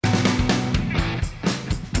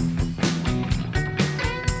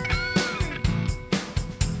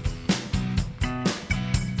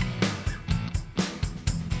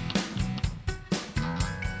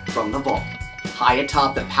from the vault. High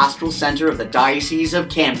atop the pastoral center of the Diocese of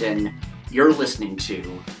Camden, you're listening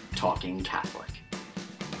to Talking Catholic.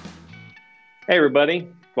 Hey everybody,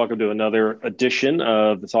 welcome to another edition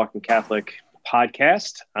of the Talking Catholic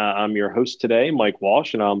podcast. I'm your host today, Mike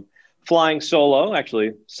Walsh, and I'm flying solo,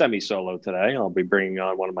 actually semi-solo today. I'll be bringing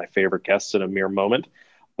on one of my favorite guests in a mere moment.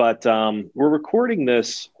 But we're recording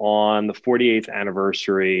this on the 48th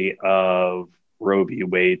anniversary of Roe v.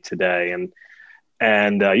 Wade today, and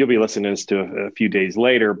you'll be listening to this a few days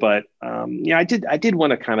later. But I did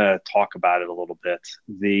want to kind of talk about it a little bit.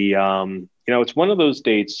 It's one of those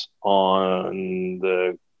dates on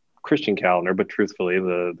the Christian calendar, but truthfully,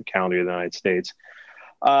 the calendar of the United States,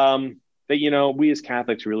 that we as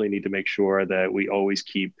Catholics really need to make sure that we always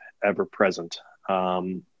keep ever present.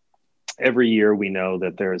 Every year, we know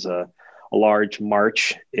that there's a large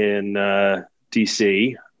march in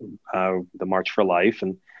DC, the March for Life,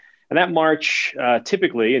 and that march,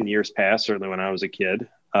 typically in years past, certainly when I was a kid,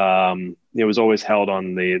 it was always held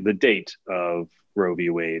on the date of Roe v.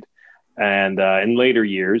 Wade. And in later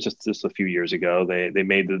years, just a few years ago, they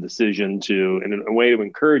made the decision to, in a way of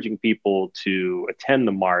encouraging people to attend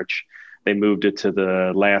the march, they moved it to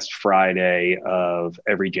the last Friday of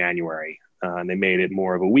every January. And they made it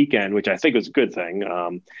more of a weekend, which I think was a good thing.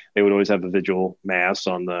 They would always have the vigil mass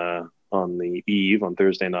on the eve on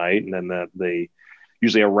Thursday night, and then they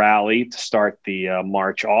usually a rally to start the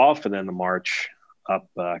march off, and then the march up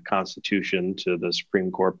Constitution to the Supreme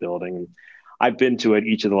Court building. And I've been to it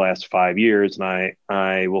each of the last 5 years, and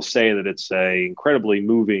I will say that it's a incredibly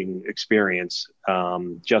moving experience,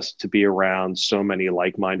 just to be around so many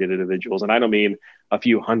like-minded individuals. And I don't mean a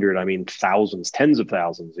few hundred, I mean thousands, tens of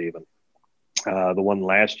thousands even. The one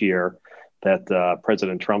last year that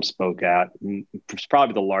President Trump spoke at was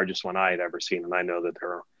probably the largest one I had ever seen, and I know that there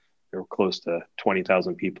were close to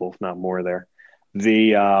 20,000 people, if not more, there.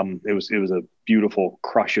 It was a beautiful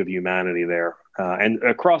crush of humanity there, and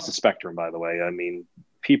across the spectrum, by the way. I mean,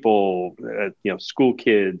 people, school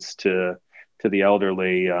kids to the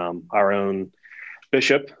elderly. Our own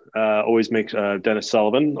bishop Dennis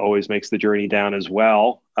Sullivan always makes the journey down as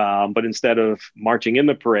well. But instead of marching in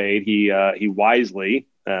the parade, he wisely,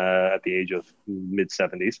 at the age of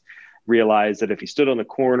mid-70s, realized that if he stood on the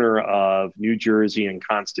corner of New Jersey and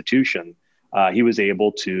Constitution, he was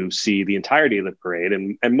able to see the entirety of the parade.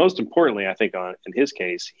 And most importantly, I think in his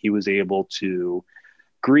case, he was able to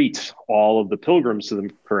greet all of the pilgrims to the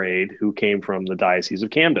parade who came from the Diocese of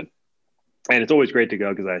Camden. And it's always great to go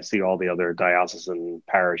because I see all the other diocesan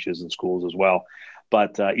parishes and schools as well.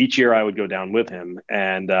 But each year I would go down with him,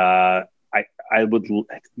 and my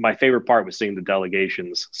favorite part was seeing the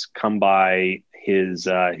delegations come by his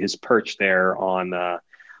perch there on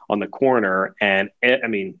the corner, and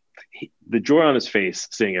the joy on his face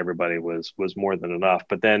seeing everybody was more than enough.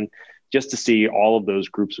 But then just to see all of those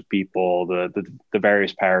groups of people, the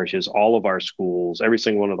various parishes, all of our schools, every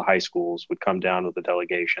single one of the high schools would come down with the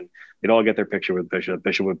delegation. They'd all get their picture with Bishop.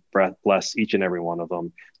 Bishop would bless each and every one of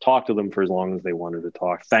them, talk to them for as long as they wanted to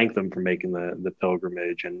talk, thank them for making the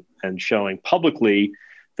pilgrimage, and showing publicly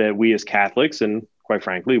that we as Catholics, and quite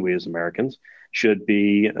frankly, we as Americans, should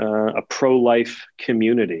be a pro-life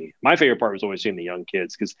community. My favorite part was always seeing the young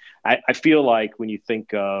kids, because I feel like when you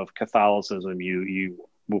think of Catholicism, you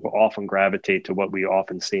will often gravitate to what we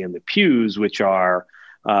often see in the pews, which are,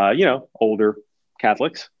 older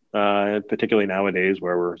Catholics, particularly nowadays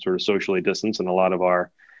where we're sort of socially distanced, and a lot of our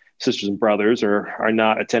sisters and brothers are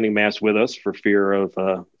not attending Mass with us for fear of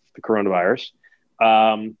the coronavirus.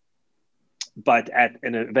 But at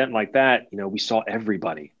an event like that, we saw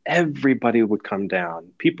everybody would come down,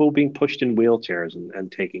 people being pushed in wheelchairs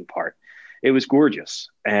and taking part. It was gorgeous.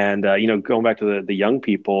 And, going back to the young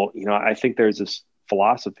people, I think there's this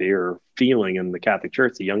philosophy or feeling in the Catholic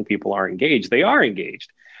Church that young people are engaged. They are engaged.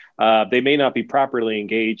 They may not be properly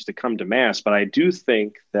engaged to come to Mass, but I do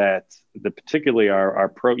think that particularly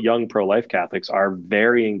our young pro-life Catholics are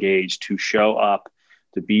very engaged to show up,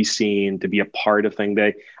 to be seen, to be a part of things.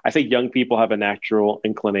 I think young people have a natural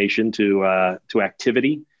inclination to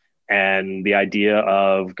activity, and the idea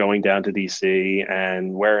of going down to DC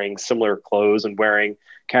and wearing similar clothes and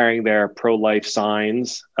carrying their pro-life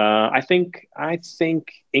signs, I think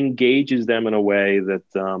engages them in a way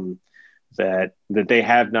that they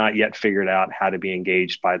have not yet figured out how to be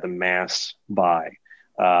engaged by the Mass by.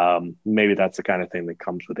 Maybe that's the kind of thing that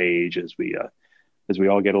comes with age as we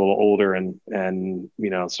all get a little older and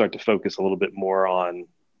start to focus a little bit more on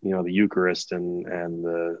the Eucharist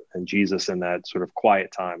and Jesus in that sort of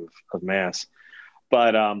quiet time of Mass.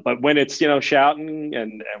 But when it's shouting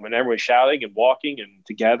and when everyone's shouting and walking and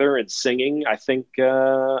together and singing, I think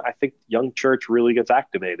young church really gets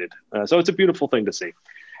activated. So it's a beautiful thing to see.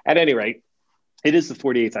 At any rate, it is the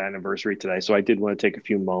 48th anniversary today, so I did want to take a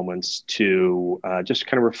few moments to just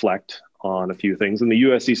kind of reflect on a few things. And the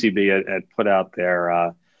USCCB had put out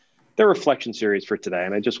their reflection series for today,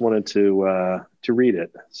 and I just wanted to read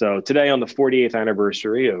it. So today, on the 48th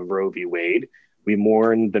anniversary of Roe v. Wade, we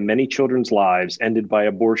mourn the many children's lives ended by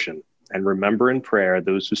abortion and remember in prayer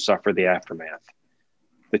those who suffer the aftermath.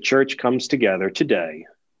 The church comes together today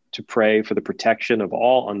to pray for the protection of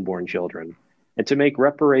all unborn children and to make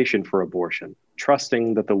reparation for abortion,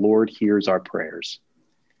 trusting that the Lord hears our prayers.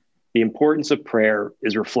 The importance of prayer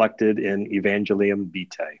is reflected in Evangelium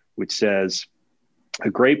Vitae, which says, "A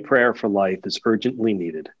great prayer for life is urgently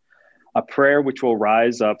needed, a prayer which will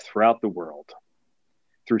rise up throughout the world.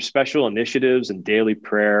 Through special initiatives and daily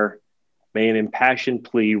prayer, may an impassioned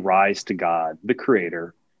plea rise to God, the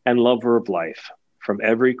Creator and lover of life, from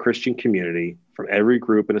every Christian community, from every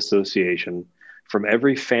group and association, from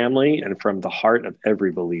every family, and from the heart of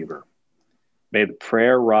every believer. May the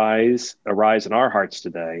prayer arise in our hearts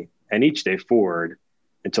today and each day forward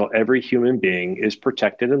until every human being is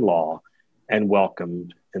protected in law and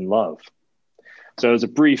welcomed in love." So as a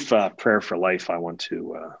brief prayer for life, I want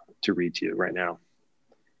to read to you right now.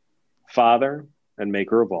 Father and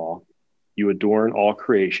maker of all, you adorn all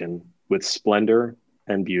creation with splendor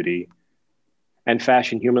and beauty and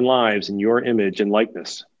fashion human lives in your image and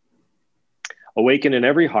likeness. Awaken in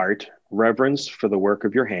every heart reverence for the work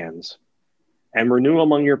of your hands and renew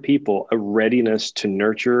among your people a readiness to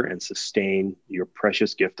nurture and sustain your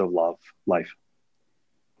precious gift of love, life.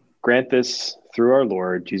 Grant this through our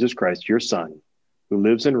Lord Jesus Christ, your Son, who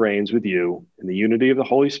lives and reigns with you in the unity of the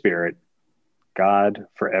Holy Spirit, God,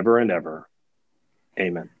 forever and ever.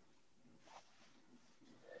 Amen.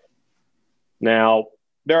 Now,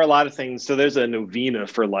 there are a lot of things. So there's a novena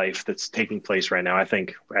for life that's taking place right now. I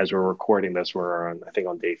think as we're recording this, we're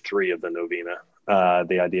on day 3 of the novena.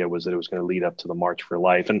 The idea was that it was going to lead up to the March for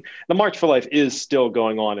Life. And the March for Life is still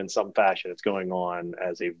going on in some fashion. It's going on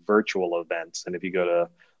as a virtual event. And if you go to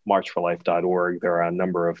marchforlife.org, there are a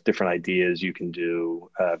number of different ideas you can do,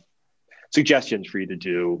 suggestions for you to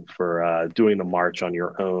do for doing the march on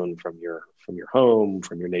your own, from your home,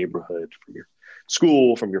 from your neighborhood, from your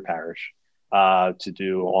school, from your parish, to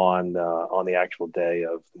do on the actual day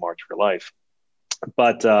of the March for Life.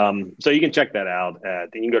 But so you can check that out.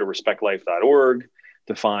 You can go to respectlife.org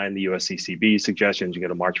to find the USCCB suggestions. You go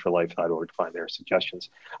to marchforlife.org to find their suggestions.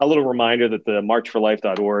 A little reminder that the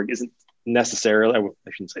marchforlife.org isn't necessarily,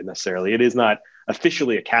 I shouldn't say necessarily, it is not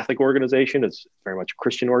officially a Catholic organization. It's very much a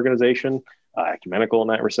Christian organization, ecumenical in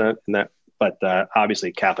that. But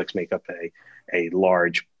obviously Catholics make up a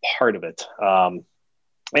large part of it. And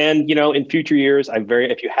in future years,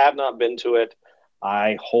 if you have not been to it,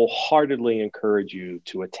 I wholeheartedly encourage you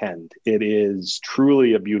to attend. It is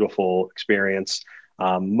truly a beautiful experience.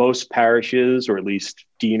 Most parishes, or at least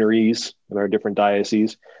deaneries in our different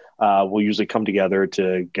dioceses, will usually come together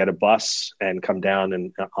to get a bus and come down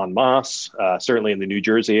and en masse. Certainly in the New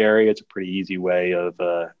Jersey area, it's a pretty easy way of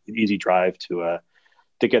an easy drive to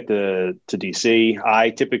get to DC.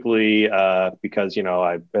 I typically, because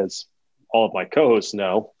as all of my co-hosts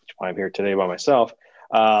know, which is why I'm here today by myself,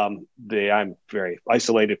 I'm a very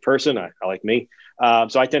isolated person. I like me,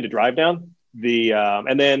 so I tend to drive down.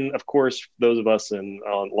 And then, of course, those of us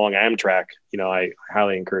along Amtrak, I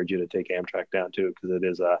highly encourage you to take Amtrak down too, because it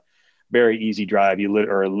is a very easy drive.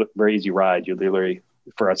 Or a very easy ride. You literally,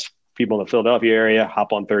 for us people in the Philadelphia area,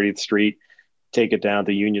 hop on 30th Street, take it down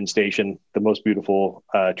to Union Station, the most beautiful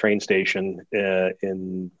train station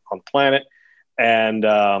on the planet, and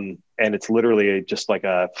it's literally just like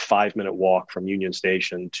a 5-minute walk from Union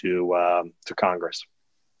Station to Congress.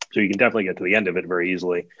 So you can definitely get to the end of it very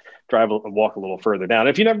easily. Walk a little further down.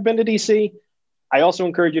 If you've never been to DC, I also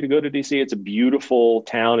encourage you to go to DC. It's a beautiful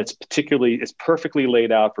town. It's perfectly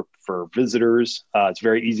laid out for visitors. It's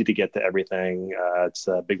very easy to get to everything. It's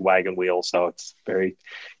a big wagon wheel, so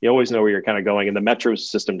you always know where you're kind of going. And the metro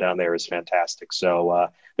system down there is fantastic. So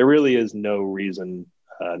there really is no reason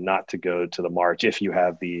not to go to the march if you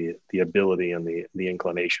have the ability and the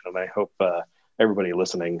inclination. And I hope everybody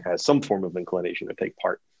listening has some form of inclination to take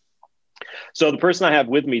part. So the person I have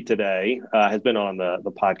with me today has been on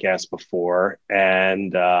the podcast before,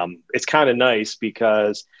 and it's kind of nice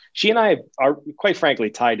because she and I are quite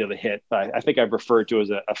frankly tied to the hip. I think I've referred to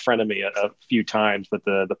as a frenemy a few times, but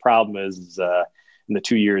the problem is in the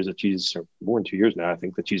 2 years that or more than 2 years now, I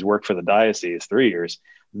think that she's worked for the diocese, 3 years,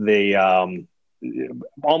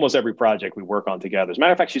 almost every project we work on together. As a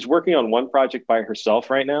matter of fact, she's working on one project by herself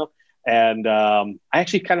right now. And I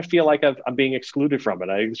actually kind of feel like I'm being excluded from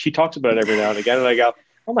it. She talks about it every now and again, and I go,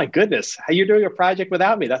 "Oh my goodness, how you're doing a project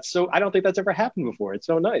without me? I don't think that's ever happened before. It's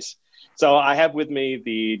so nice." So I have with me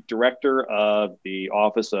the director of the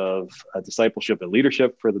Office of Discipleship and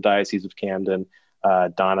Leadership for the Diocese of Camden,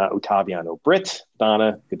 Donna Ottaviano Britt.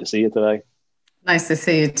 Donna, good to see you today. Nice to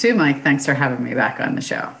see you too, Mike. Thanks for having me back on the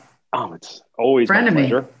show. Oh, it's always my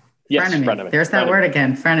pleasure. Yes, frenemy. There's that word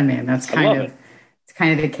again, frenemy. And that's kind of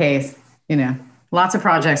the case. Lots of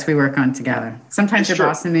projects we work on together. Sometimes you're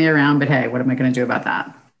bossing me around, but hey, what am I going to do about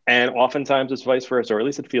that? And oftentimes it's vice versa, or at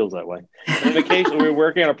least it feels that way. In the case, we were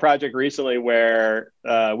working on a project recently where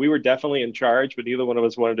we were definitely in charge, but neither one of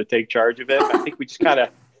us wanted to take charge of it. I think we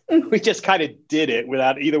just kind of did it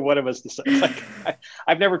without either one of us deciding.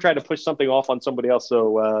 I've never tried to push something off on somebody else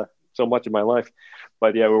so much in my life.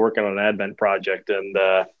 But yeah, we're working on an Advent project, and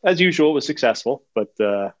as usual, it was successful.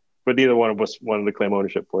 But neither one of us wanted to claim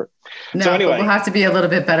ownership for it. No, so anyway, we'll have to be a little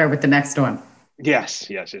bit better with the next one. Yes.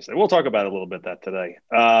 We'll talk about it a little bit that today.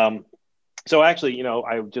 So actually,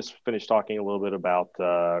 I just finished talking a little bit about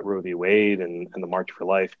Roe v. Wade and the March for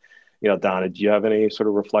Life. Donna, do you have any sort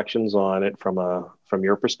of reflections on it from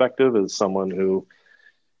your perspective as someone who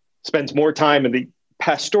spends more time in the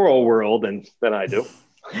pastoral world than I do?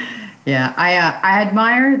 Yeah, I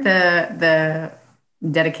admire the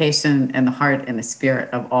dedication and the heart and the spirit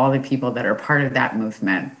of all the people that are part of that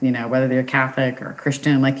movement, whether they're Catholic or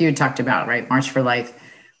Christian, like you had talked about, right? March for Life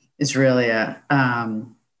is really a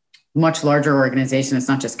much larger organization. It's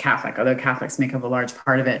not just Catholic, although Catholics make up a large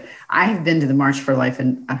part of it. I have been to the March for Life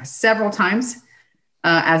several times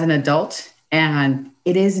as an adult, and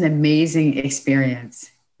it is an amazing experience.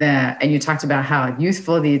 And you talked about how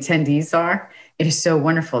youthful the attendees are. It is so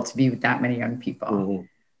wonderful to be with that many young people. Mm-hmm.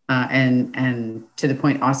 And to the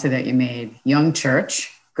point also that you made, young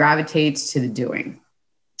church gravitates to the doing,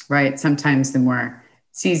 right? Sometimes the more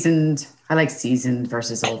seasoned, I like seasoned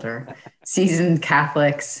versus older, seasoned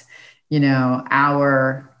Catholics,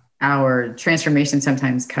 our transformation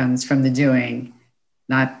sometimes comes from the doing,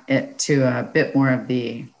 not it to a bit more of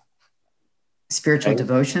the spiritual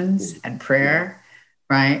devotions and prayer,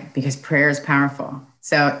 right? Because prayer is powerful.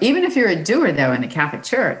 So even if you're a doer, though, in the Catholic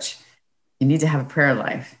Church, you need to have a prayer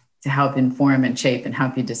life to help inform and shape and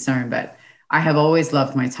help you discern. But I have always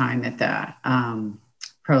loved my time at the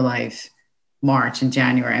pro-life march in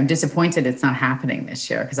January. I'm disappointed it's not happening this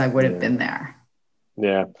year because I would have been there.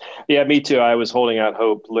 Yeah, me too. I was holding out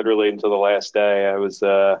hope literally until the last day. I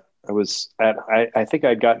think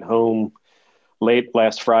I'd gotten home late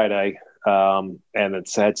last Friday. And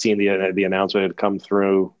had seen the announcement had come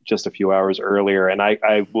through just a few hours earlier, and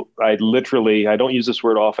I literally, I don't use this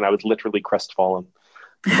word often, I was literally crestfallen.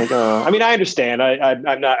 Like, I understand.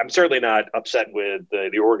 I'm certainly not upset with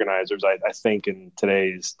the organizers. I think in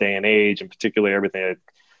today's day and age, and particularly everything that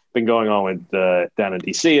been going on with down in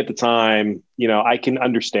DC at the time, I can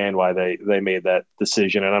understand why they made that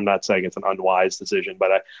decision. And I'm not saying it's an unwise decision,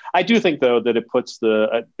 but I do think though that it puts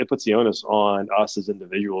the onus on us as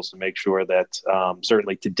individuals to make sure that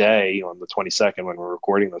certainly today on the 22nd when we're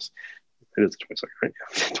recording this, it is the 22nd, right?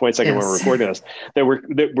 22nd yes. When we're recording this, that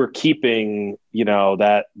we're keeping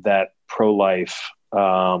that pro-life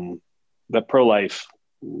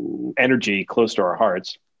energy close to our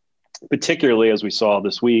hearts. Particularly as we saw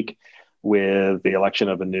this week with the election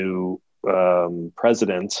of a new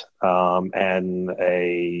president and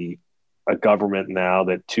a government now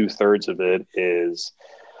that 2/3 of it is,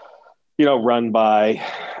 run by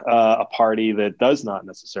a party that does not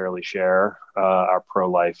necessarily share our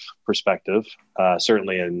pro-life perspective,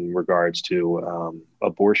 certainly in regards to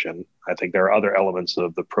abortion. I think there are other elements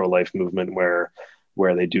of the pro-life movement where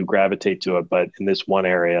they do gravitate to it, but in this one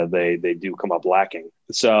area, they do come up lacking.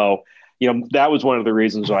 So, that was one of the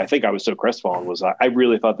reasons why I think I was so crestfallen was I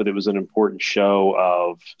really thought that it was an important show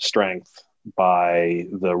of strength by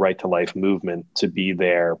the Right to Life movement to be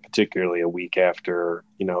there, particularly a week after,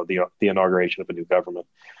 the inauguration of a new government.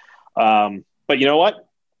 But you know what?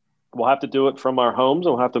 We'll have to do it from our homes,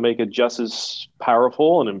 and we'll have to make it just as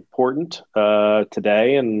powerful and important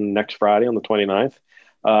today and next Friday on the 29th.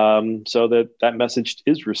 So that message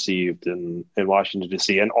is received in Washington,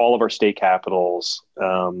 D.C. and all of our state capitals,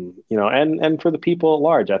 and for the people at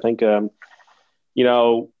large. I think,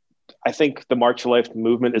 I think the March for Life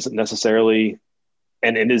movement isn't necessarily,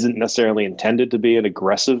 and it isn't necessarily intended to be an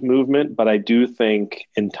aggressive movement, but I do think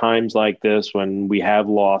in times like this, when we have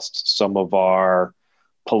lost some of our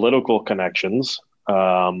political connections,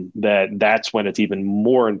 that's when it's even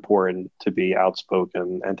more important to be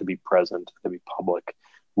outspoken and to be present, to be public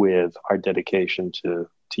with our dedication to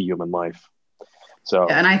human life. So,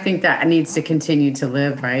 and I think that needs to continue to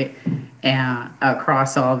live, right? And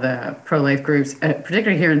across all the pro-life groups,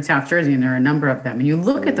 particularly here in South Jersey, and there are a number of them. And you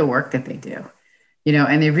look at the work that they do,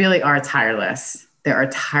 and they really are tireless. They are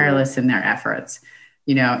tireless in their efforts,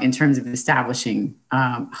 in terms of establishing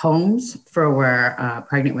homes for where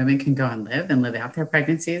pregnant women can go and live out their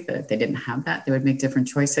pregnancies. That if they didn't have that, they would make different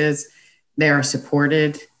choices. They are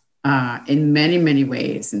supported in many, many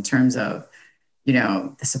ways in terms of,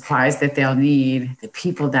 the supplies that they'll need, the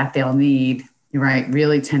people that they'll need, right?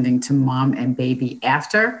 Really tending to mom and baby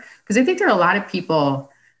after. Because I think there are a lot of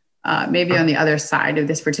people maybe on the other side of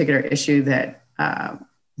this particular issue that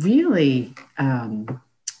really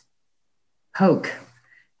poke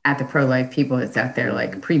at the pro-life people that's out there,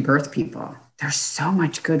 like pre-birth people. There's so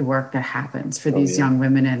much good work that happens for these young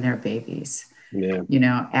women and their babies,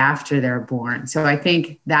 after they're born. So I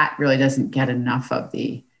think that really doesn't get enough of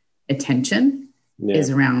the attention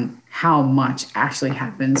is around how much actually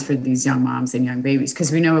happens for these young moms and young babies.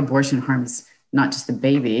 Because we know abortion harms not just the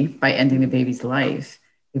baby by ending the baby's life,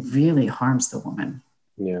 it really harms the woman.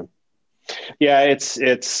 Yeah. Yeah. It's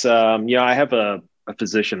I have a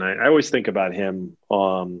physician. I always think about him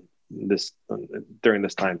during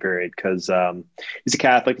this time period, because he's a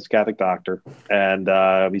Catholic doctor, and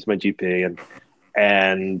he's my GP,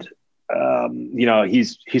 and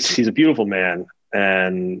he's a beautiful man,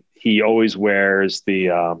 and he always wears the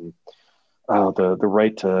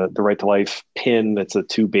right to life pin that's a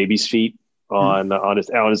two babies' feet on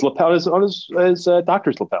his lapel, on his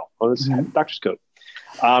doctor's lapel, on his doctor's coat.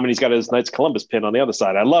 And he's got his Knights of Columbus pin on the other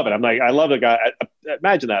side. I love it. I love the guy.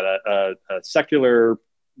 Imagine that a secular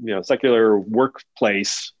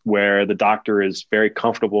workplace where the doctor is very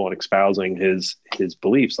comfortable in espousing his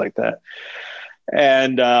beliefs like that.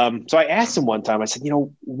 And so I asked him one time, I said,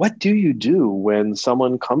 what do you do when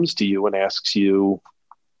someone comes to you and asks you,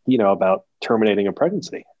 about terminating a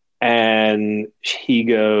pregnancy? And he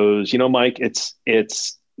goes, Mike,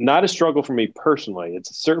 it's not a struggle for me personally.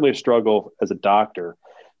 It's certainly a struggle as a doctor,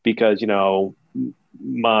 because,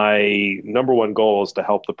 my number one goal is to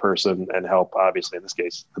help the person and help, obviously, in this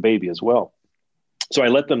case, the baby as well. So I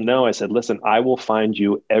let them know, I said, listen, I will find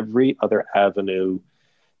you every other avenue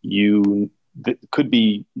you could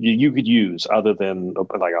use, other than,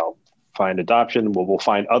 like, I'll find adoption. We'll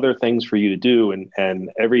find other things for you to do. And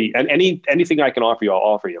anything I can offer you, I'll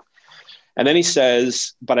offer you. And then he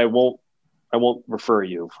says, but I won't refer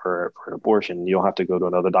you for an abortion. You'll have to go to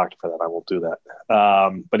another doctor for that. I won't do that.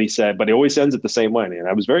 But he said, but he always ends it the same way. And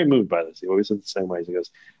I was very moved by this. He always ends it the same way. He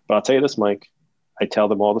goes, but I'll tell you this, Mike, I tell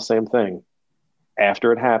them all the same thing.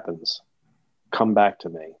 After it happens, come back to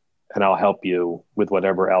me and I'll help you with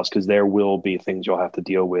whatever else, because there will be things you'll have to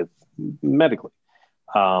deal with medically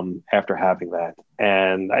after having that.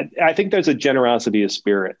 And I think there's a generosity of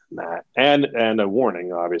spirit in that, and a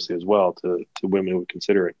warning, obviously, as well to women who would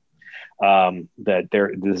consider it. That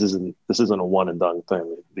this isn't a one and done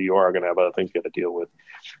thing. You are going to have other things you got to deal with.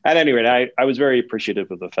 At any rate, I was very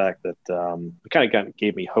appreciative of the fact that it kind of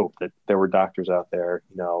gave me hope that there were doctors out there,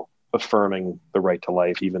 affirming the right to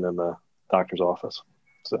life, even in the doctor's office.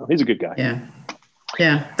 So he's a good guy.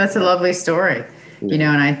 Yeah, that's a lovely story. And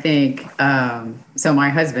I think so. My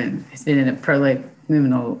husband has been in a pro-life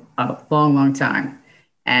movement a long, long time.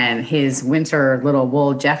 And his winter little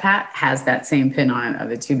wool Jeff hat has that same pin on it of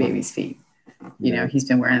the two babies' feet. He's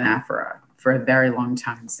been wearing that for a very long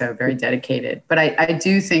time. So very dedicated. But I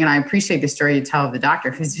do think, and I appreciate the story you tell of the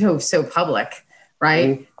doctor, who's so public, right?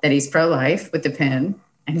 Mm-hmm. That he's pro-life with the pin.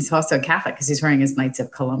 And he's also Catholic because he's wearing his Knights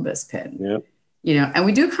of Columbus pin. Yep. And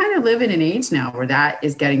we do kind of live in an age now where that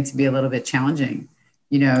is getting to be a little bit challenging,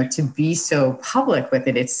 to be so public with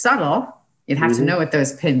it. It's subtle. You'd have to know what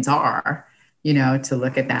those pins are, to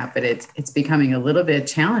look at that. But it's becoming a little bit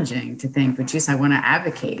challenging to think, but geez, I want to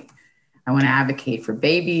advocate. I want to advocate for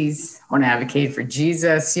babies. I want to advocate for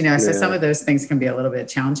Jesus, So some of those things can be a little bit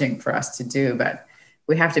challenging for us to do, but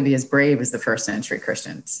we have to be as brave as the first century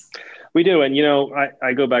Christians. We do. And,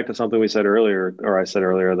 I go back to something we said earlier, or I said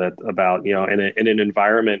earlier, that about, in an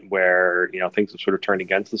environment where, things have sort of turned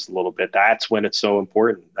against us a little bit, that's when it's so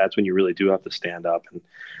important. That's when you really do have to stand up.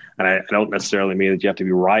 And I don't necessarily mean that you have to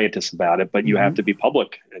be riotous about it, but you have to be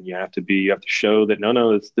public, and you have to show that,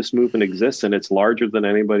 no, this movement exists, and it's larger than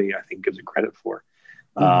anybody, I think, gives it credit for.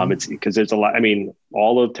 It's because there's a lot,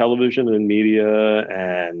 all of television and media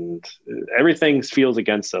and everything feels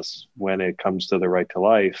against us when it comes to the right to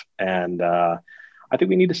life. And I think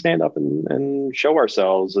we need to stand up and show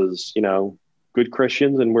ourselves as, good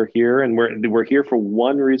Christians. And we're here, and we're here for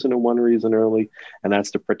one reason and one reason only, and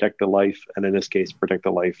that's to protect the life. And in this case, protect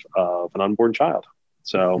the life of an unborn child.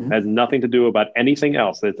 So it has nothing to do about anything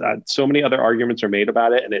else. So many other arguments are made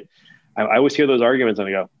about it. And I always hear those arguments and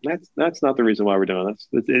I go, that's not the reason why we're doing this.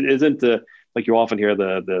 It isn't like you often hear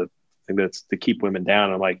the thing that's to keep women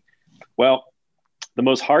down. I'm like, well, the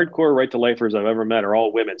most hardcore right to lifers I've ever met are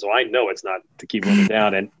all women. So I know it's not to keep women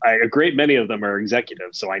down. And a great many of them are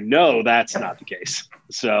executives. So I know that's not the case.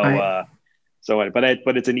 So, right. But it's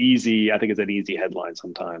I think it's an easy headline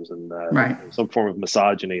sometimes. And some form of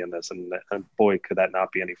misogyny in this. And boy, could that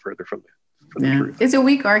not be any further from the truth. It's a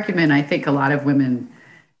weak argument. I think a lot of women,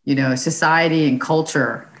 society and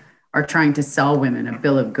culture are trying to sell women a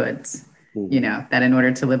bill of goods, that in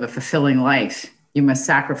order to live a fulfilling life, you must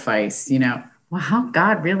sacrifice, how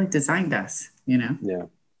God really designed us, Yeah.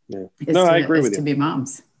 I agree with you. To be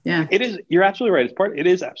moms. Yeah. It is. You're absolutely right. It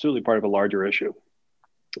is absolutely part of a larger issue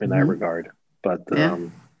in that regard. But,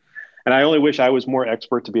 and I only wish I was more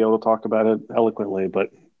expert to be able to talk about it eloquently, but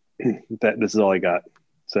this is all I got.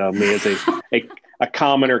 So me as a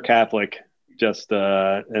commoner Catholic, just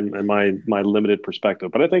and my limited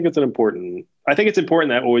perspective. But I think it's important that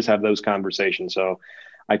I always have those conversations. So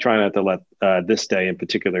I try not to let this day in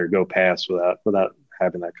particular go past without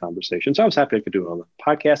having that conversation. So I was happy I could do it on the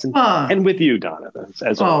podcast and with you, Donna.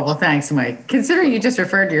 As always. Well, thanks, Mike. Considering you just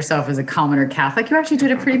referred to yourself as a commoner Catholic, you actually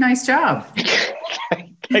did a pretty nice job.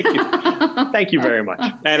 Thank you. Thank you very much.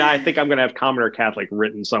 And I think I'm going to have commoner Catholic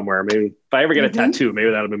written somewhere. Maybe if I ever get a tattoo, maybe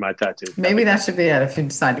that'll be my tattoo. Maybe that should be it if you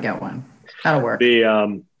decide to get one. That'll work.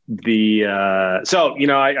 So, I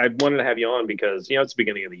wanted to have you on because, it's the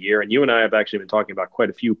beginning of the year and you and I have actually been talking about quite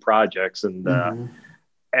a few projects and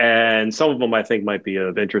some of them I think might be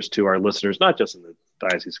of interest to our listeners, not just in the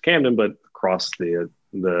Diocese of Camden, but across the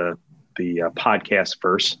podcast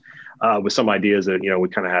verse, with some ideas that, we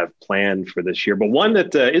kind of have planned for this year, but one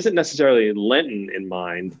that isn't necessarily Lenten in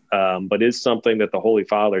mind, but is something that the Holy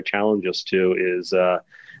Father challenged us to is the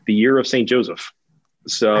year of St. Joseph.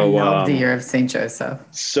 So I love the year of St. Joseph.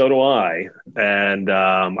 So do I. And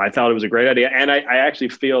I thought it was a great idea. And I actually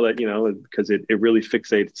feel that, because it really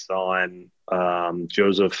fixates on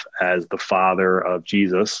Joseph as the father of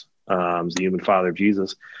Jesus, the human father of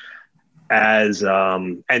Jesus, as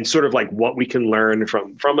and sort of like what we can learn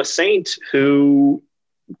from a saint who,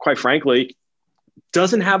 quite frankly,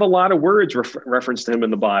 doesn't have a lot of words referenced to him in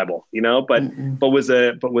the Bible, but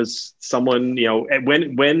was someone,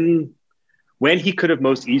 when he could have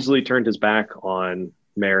most easily turned his back on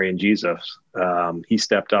Mary and Jesus, he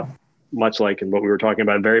stepped up, much like in what we were talking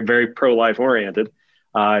about, very, very pro-life oriented.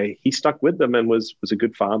 He stuck with them and was a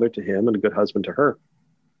good father to him and a good husband to her.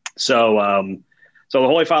 So the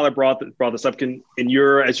Holy Father brought this up.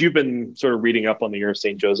 As you've been sort of reading up on the year of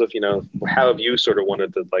St. Joseph, how have you sort of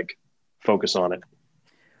wanted to focus on it?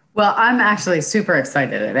 Well, I'm actually super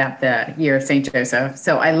excited about the year of St. Joseph.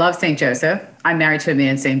 So I love St. Joseph. I'm married to a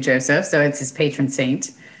man, St. Joseph, so it's his patron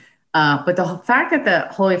saint. But the fact that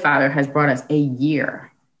the Holy Father has brought us a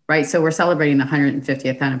year, right? So we're celebrating the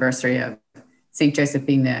 150th anniversary of St. Joseph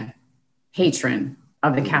being the patron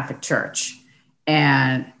of the Catholic Church.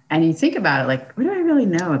 And you think about it, what do I really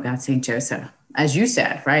know about St. Joseph? As you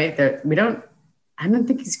said, right? I don't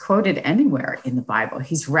think he's quoted anywhere in the Bible.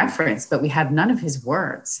 He's referenced, but we have none of his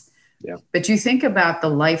words. Yeah. But you think about the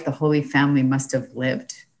life the Holy Family must have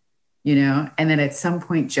lived, and then at some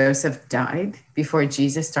point Joseph died before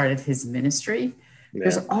Jesus started his ministry. Yeah.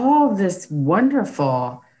 There's all this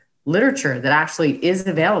wonderful literature that actually is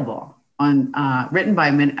available written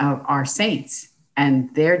by many of our saints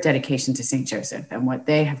and their dedication to St. Joseph and what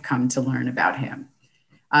they have come to learn about him.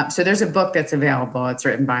 So there's a book that's available. It's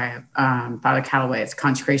written by Father Calloway. It's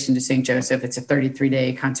Consecration to St. Joseph. It's a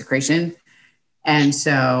 33-day consecration. And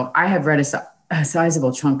so I have read a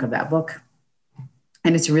sizable chunk of that book.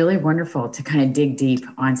 And it's really wonderful to kind of dig deep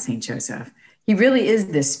on St. Joseph. He really is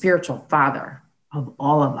the spiritual father of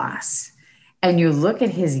all of us. And you look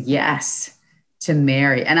at his yes to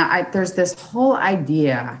Mary. And there's this whole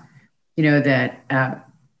idea, that,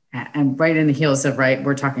 and right in the heels of,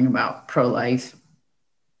 we're talking about pro-life,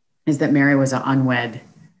 is that Mary was an unwed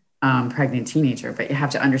pregnant teenager. But you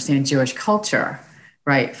have to understand Jewish culture,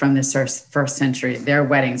 right? From the first century, their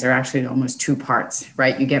weddings are actually almost two parts,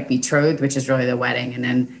 right? You get betrothed, which is really the wedding. And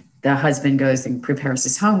then the husband goes and prepares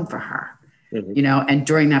his home for her, and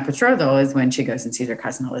during that betrothal is when she goes and sees her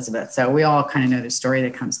cousin Elizabeth. So we all kind of know the story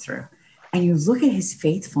that comes through. And you look at his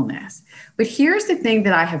faithfulness. But here's the thing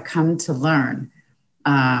that I have come to learn,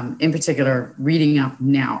 in particular, reading up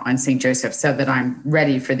now on St. Joseph so that I'm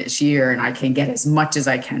ready for this year and I can get as much as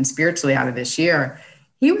I can spiritually out of this year.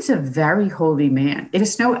 He was a very holy man. It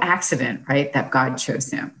is no accident, right, that God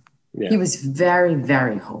chose him. Yeah. He was very,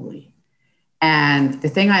 very holy. And the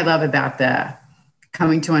thing I love about the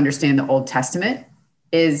coming to understand the Old Testament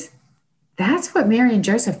is that's what Mary and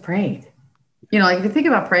Joseph prayed. You know, like if you think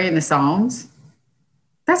about praying the Psalms,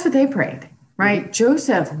 that's what they prayed, right? Mm-hmm.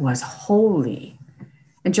 Joseph was holy,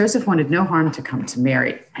 and Joseph wanted no harm to come to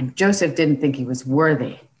Mary. And Joseph didn't think he was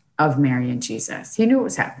worthy of Mary and Jesus. He knew what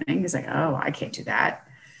was happening. He's like, oh, I can't do that,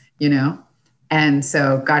 you know? And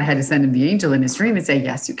so God had to send him the angel in his dream and say,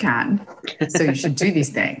 yes, you can. So you should do these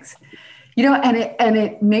things. You know, and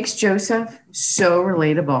it makes Joseph so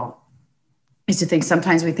relatable, is to think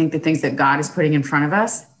sometimes we think the things that God is putting in front of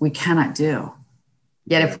us, we cannot do.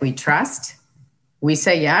 Yet if we trust, we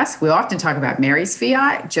say yes. We often talk about Mary's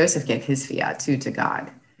fiat. Joseph gave his fiat too to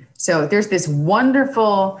God. So there's this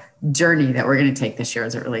wonderful journey that we're going to take this year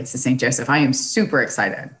as it relates to St. Joseph. I am super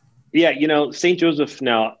excited. Yeah, you know, St. Joseph,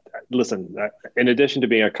 now, listen, in addition to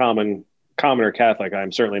being a commoner Catholic,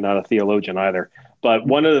 I'm certainly not a theologian either. But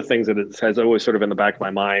one of the things that has always sort of in the back of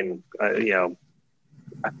my mind, you know,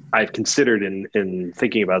 I've considered in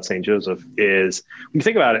thinking about St. Joseph is, when you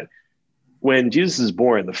think about it, when Jesus is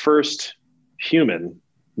born, the first human,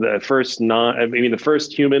 the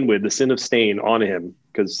first human with the sin of stain on him,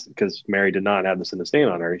 because Mary did not have the sin of stain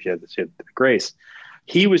on her, she had grace.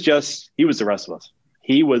 He was the rest of us.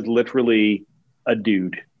 He was literally a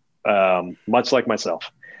dude, much like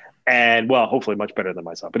myself, and well, hopefully much better than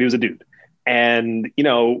myself, but he was a dude. And, you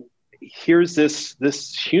know, here's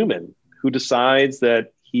this human who decides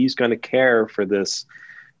that he's going to care for this,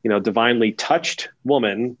 you know, divinely touched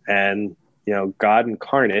woman and, you know, God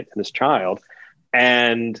incarnate in this child.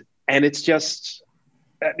 And it's just,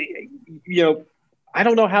 you know, I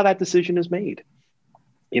don't know how that decision is made.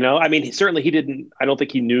 You know, I mean, I don't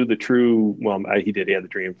think he knew the true, well, he did, he had the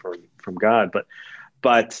dream from God,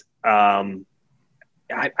 but I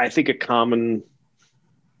think a common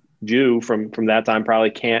Jew from that time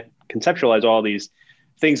probably can't conceptualize all these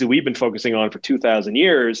things that we've been focusing on for 2,000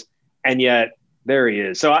 years. And yet there he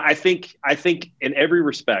is. So I think in every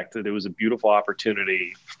respect that it was a beautiful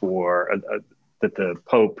opportunity for that the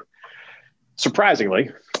Pope,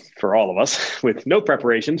 surprisingly for all of us, with no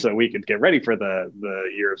preparation so we could get ready for the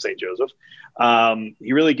year of St. Joseph,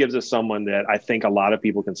 he really gives us someone that I think a lot of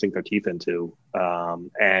people can sink their teeth into,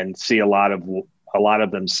 and see a lot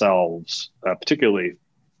of themselves, particularly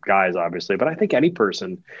guys, obviously, but I think any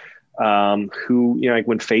person who, you know, like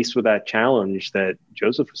when faced with that challenge that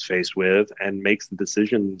Joseph was faced with and makes the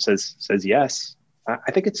decision, says yes, I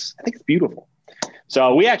think it's beautiful.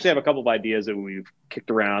 So we actually have a couple of ideas that we've kicked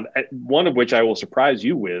around, one of which I will surprise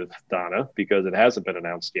you with, Donna, because it hasn't been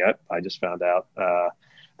announced yet. I just found out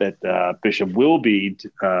that Bishop will be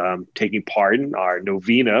taking part in our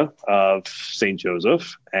novena of St.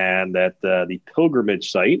 Joseph, and that the pilgrimage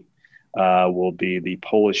site will be the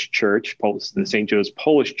Polish church, the St. Joseph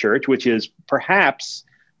Polish Church, which is perhaps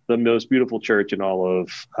the most beautiful church in all of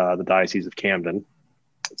the Diocese of Camden.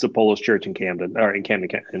 It's a Polish church in Camden,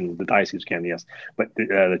 in the Diocese of Camden, yes. But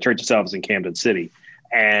the church itself is in Camden City,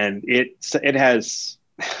 and it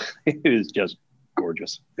is just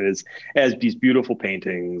gorgeous. It has these beautiful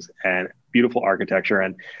paintings and beautiful architecture,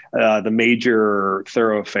 and the major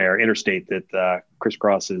thoroughfare interstate that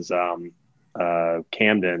crisscrosses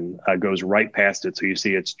Camden goes right past it. So you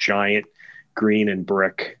see its giant green and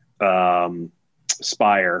brick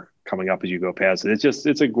spire coming up as you go past it.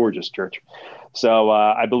 It's a gorgeous church. So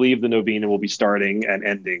I believe the novena will be starting and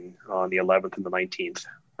ending on the 11th and the 19th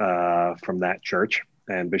from that church.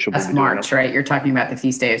 And Bishop will be March, right? You're talking about the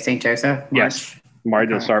feast day of St. Joseph? March? Yes.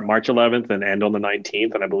 It'll start March 11th and end on the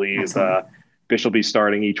 19th. And I believe Bishop will be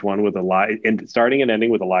starting each one with starting and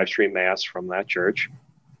ending with a live stream mass from that church.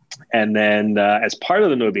 And then as part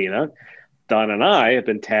of the novena, Don and I have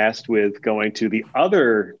been tasked with going to the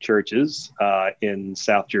other churches in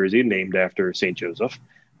South Jersey named after St. Joseph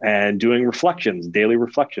and doing daily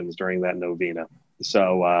reflections during that novena.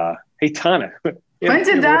 So, hey, Tana. When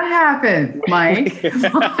did that happen, Mike?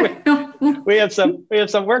 we have some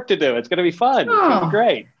work to do. It's going to be fun. It's going to be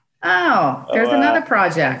great. Oh, there's another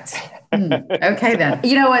project. Okay, then.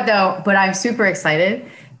 You know what, though? But I'm super excited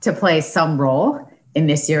to play some role in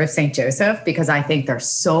this year of St. Joseph, because I think there's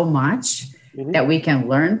so much that we can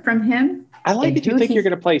learn from him. I like that you think you're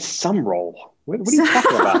going to play some role. What are you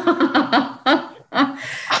talking about?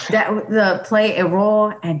 That play a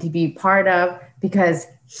role and to be part of, because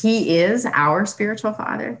he is our spiritual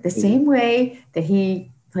father, the same way that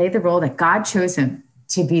he played the role that God chose him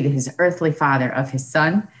to be his earthly father of his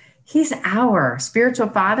son. He's our spiritual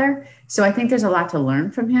father. So I think there's a lot to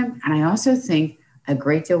learn from him. And I also think a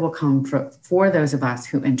great deal will come for those of us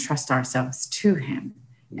who entrust ourselves to him.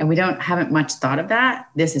 And we haven't much thought of that.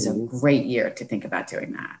 This is a great year to think about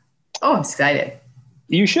doing that. Oh, I'm excited.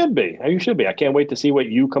 You should be. You should be. I can't wait to see what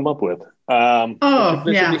you come up with. This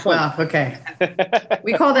should be fun. Well, okay.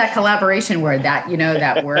 We call that collaboration word.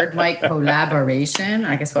 That word, Mike, collaboration.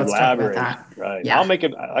 I guess let's talk about that. Right. Yeah. I'll make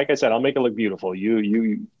it. Like I said, I'll make it look beautiful.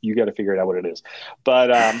 You got to figure it out what it is.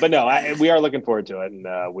 But no, we are looking forward to it. And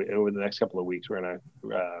over the next couple of weeks, we're going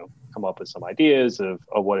to come up with some ideas of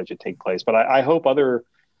what it should take place. But I hope other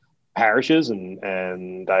parishes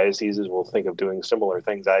and dioceses will think of doing similar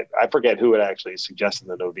things. I forget who had actually suggested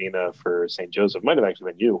the novena for St. Joseph. Might have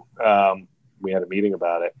actually been you. We had a meeting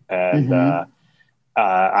about it, and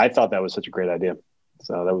I thought that was such a great idea.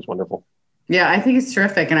 So that was wonderful. Yeah, I think it's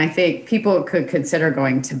terrific. And I think people could consider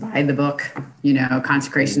going to buy the book,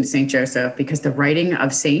 Consecration to St. Joseph, because the writing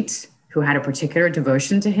of saints who had a particular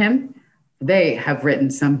devotion to him, they have written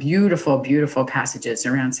some beautiful, beautiful passages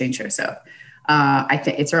around St. Joseph. I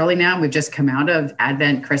think it's early now. We've just come out of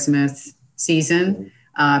Advent, Christmas season.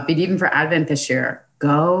 But even for Advent this year,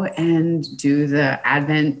 go and do the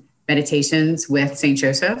Advent meditations with St.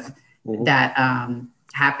 Joseph. That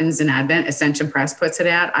happens in Advent. Ascension Press puts it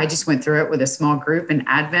out. I just went through it with a small group in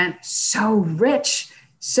Advent. So rich,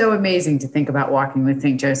 so amazing to think about walking with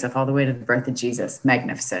St. Joseph all the way to the birth of Jesus.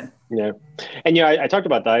 Magnificent. Yeah. And, I talked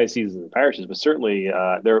about dioceses and parishes, but certainly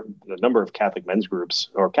there are a number of Catholic men's groups,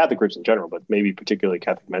 or Catholic groups in general, but maybe particularly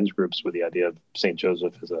Catholic men's groups with the idea of St.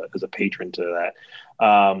 Joseph as a patron to that.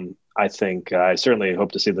 I think I certainly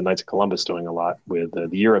hope to see the Knights of Columbus doing a lot with the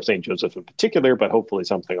Year of St. Joseph in particular, but hopefully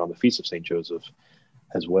something on the Feast of St. Joseph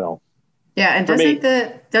as well. Yeah. And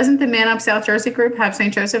doesn't the Man Up South Jersey group have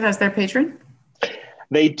St. Joseph as their patron?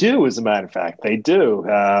 They do, as a matter of fact. They do.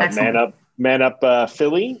 Man Up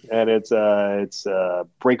Philly, and it's a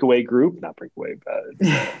breakaway group, not breakaway,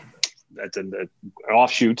 that's an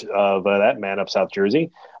offshoot of that Man Up South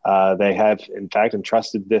Jersey. They have, in fact,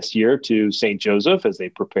 entrusted this year to St. Joseph as they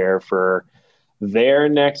prepare for their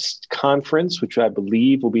next conference, which I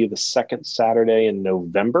believe will be the second Saturday in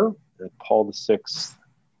November at Paul VI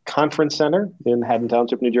Conference Center in Haddon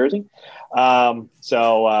Township, New Jersey. So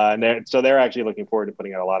they're actually looking forward to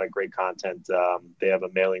putting out a lot of great content. They have a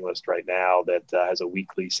mailing list right now that has a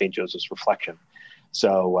weekly St. Joseph's reflection.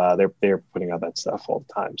 So they're putting out that stuff all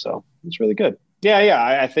the time. So it's really good.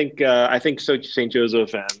 Yeah. I think so. St.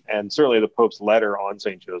 Joseph and certainly the Pope's letter on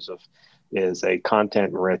St. Joseph is a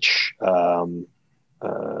content-rich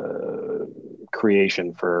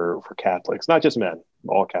creation for Catholics, not just men,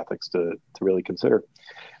 all Catholics to really consider.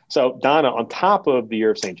 So, Donna, on top of the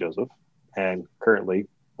Year of St. Joseph and currently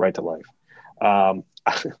Right to Life, a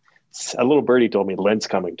little birdie told me Lent's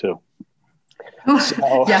coming too.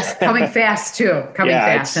 So, yes, coming fast too.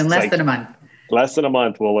 Fast in less than a month. Less than a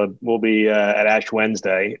month, we'll be at Ash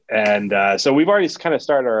Wednesday. And so we've already kind of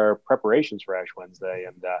started our preparations for Ash Wednesday.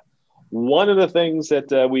 And one of the things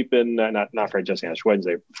that we've been, not for just Ash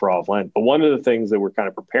Wednesday, for all of Lent, but one of the things that we're kind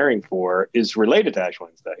of preparing for is related to Ash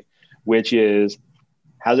Wednesday, which is,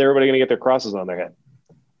 how's everybody going to get their crosses on their head?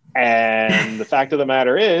 And the fact of the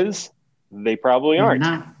matter is, they probably aren't.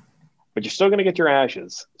 But you're still going to get your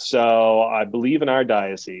ashes. So I believe in our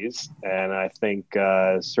diocese, and I think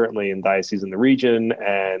certainly in dioceses in the region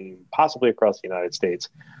and possibly across the United States,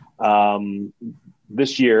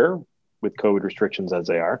 this year, with COVID restrictions as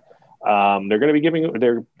they are, they're going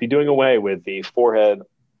to be doing away with the forehead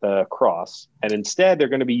cross, and instead they're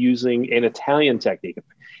going to be using an Italian technique.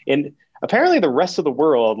 And apparently the rest of the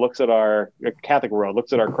world Catholic world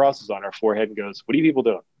looks at our crosses on our forehead and goes, what are you people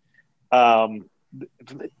doing?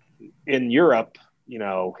 In Europe,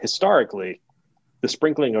 historically, the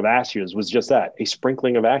sprinkling of ashes was just that, a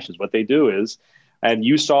sprinkling of ashes. What they do is, and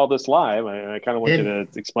you saw this live, I kind of want you to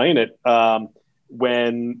explain it.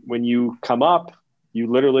 When you come up, you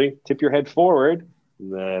literally tip your head forward.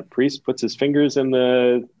 The priest puts his fingers in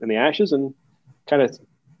the ashes and kind of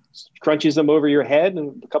crunches them over your head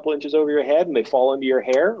and a couple inches over your head, and they fall into your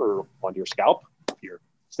hair or onto your scalp if you're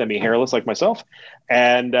semi-hairless like myself,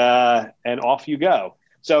 and off you go.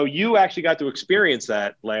 So you actually got to experience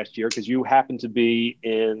that last year because you happened to be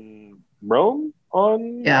in Rome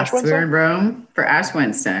on Ash Wednesday? Yes, we're in Rome for Ash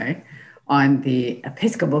Wednesday on the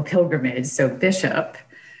Episcopal pilgrimage. So Bishop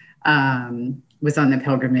was on the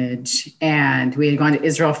pilgrimage, and we had gone to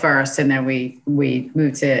Israel first, and then we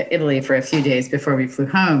moved to Italy for a few days before we flew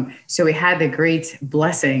home. So we had the great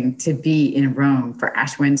blessing to be in Rome for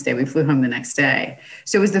Ash Wednesday. We flew home the next day.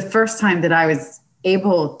 So it was the first time that I was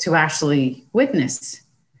able to actually witness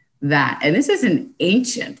that. And this is an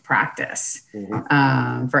ancient practice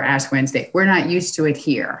for Ash Wednesday. We're not used to it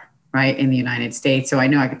here, right, in the United States. So I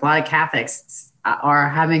know a lot of Catholics are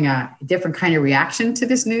having a different kind of reaction to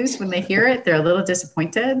this news when they hear it. They're a little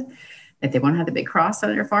disappointed that they won't have the big cross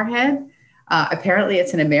on their forehead. Apparently,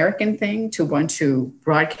 it's an American thing to want to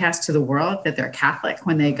broadcast to the world that they're Catholic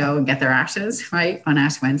when they go and get their ashes, right, on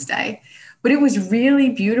Ash Wednesday. But it was really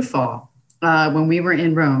beautiful when we were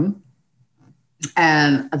in Rome.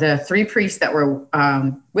 And the three priests that were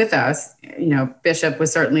with us, Bishop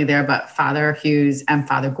was certainly there, but Father Hughes and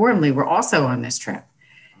Father Gormley were also on this trip.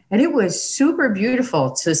 And it was super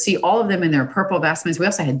beautiful to see all of them in their purple vestments. We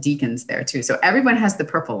also had deacons there too. So everyone has the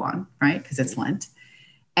purple on, right? Because it's Lent.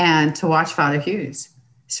 And to watch Father Hughes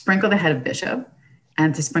sprinkle the head of Bishop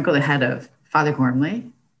and to sprinkle the head of Father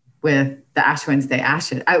Gormley with the Ash Wednesday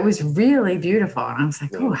ashes. It was really beautiful. And I was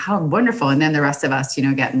like, oh, how wonderful. And then the rest of us,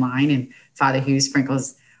 get in line and Father Hughes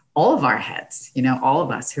sprinkles all of our heads, all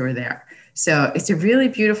of us who are there. So it's a really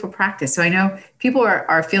beautiful practice. So I know people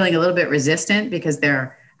are feeling a little bit resistant because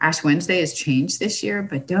their Ash Wednesday has changed this year,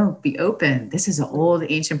 but don't be open. This is an old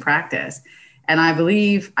ancient practice. And I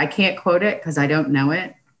believe, I can't quote it because I don't know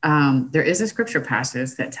it. There is a scripture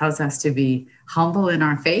passage that tells us to be humble in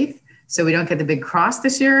our faith. So we don't get the big cross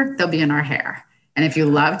this year, they'll be in our hair. And if you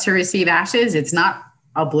love to receive ashes, it's not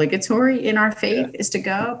obligatory in our faith is to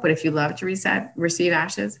go. But if you love to receive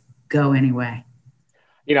ashes, go anyway.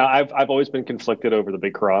 I've always been conflicted over the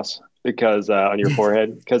big cross because on your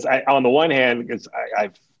forehead, because on the one hand, because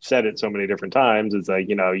I've said it so many different times, it's like,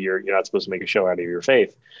 you're not supposed to make a show out of your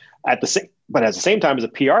faith. But at the same time, as a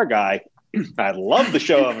PR guy, I love the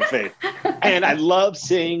show of a faith. And I love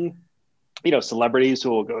seeing, celebrities who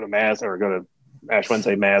will go to mass or go to Ash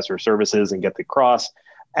Wednesday mass or services and get the cross.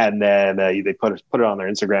 And then they put it on their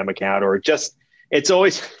Instagram account, or just, it's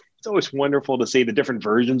always wonderful to see the different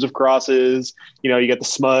versions of crosses. You get the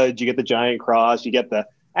smudge, you get the giant cross, you get that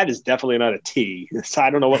is definitely not a T. So I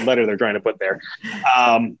don't know what letter they're trying to put there.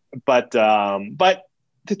 But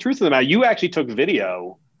the truth of the matter, you actually took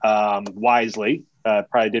video wisely.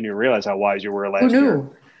 Probably didn't even realize how wise you were last year.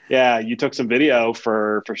 Yeah, you took some video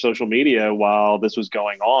for social media while this was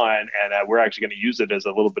going on, and we're actually going to use it as a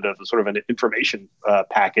little bit of a sort of an information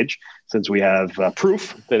package, since we have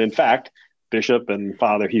proof that, in fact, Bishop and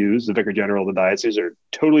Father Hughes, the Vicar General of the diocese, are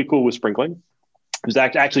totally cool with sprinkling. It was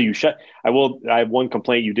actually I have one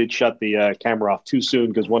complaint. You did shut the camera off too soon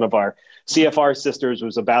because one of our CFR sisters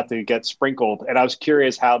was about to get sprinkled. And I was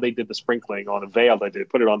curious how they did the sprinkling on a veil. Did they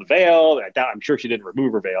put it on the veil? I'm sure she didn't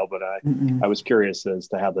remove her veil, but I was curious as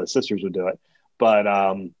to how the sisters would do it. But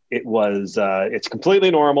it's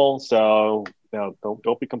completely normal. So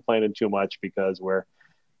don't be complaining too much, because we're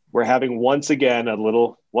having once again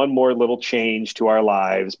one more little change to our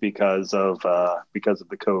lives because of the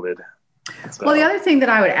COVID. So. Well, the other thing that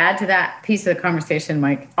I would add to that piece of the conversation,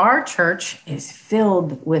 Mike, our church is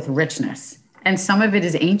filled with richness, and some of it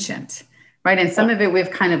is ancient, right? And some of it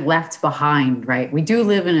we've kind of left behind, right? We do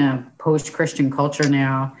live in a post-Christian culture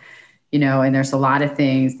now, and there's a lot of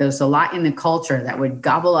things. There's a lot in the culture that would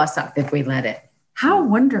gobble us up if we let it. How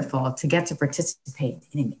wonderful to get to participate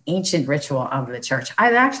in an ancient ritual of the church.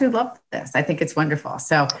 I actually love this. I think it's wonderful.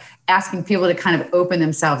 So asking people to kind of open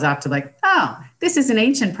themselves up to like, oh, this is an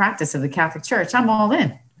ancient practice of the Catholic Church. I'm all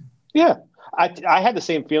in. Yeah. I had the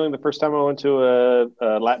same feeling the first time I went to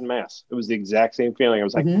a Latin Mass. It was the exact same feeling. I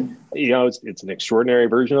was like, it's an extraordinary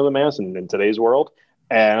version of the Mass in today's world.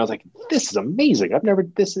 And I was like, this is amazing.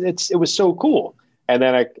 It was so cool. And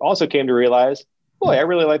then I also came to realize, boy, I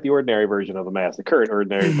really like the ordinary version of the Mass, the current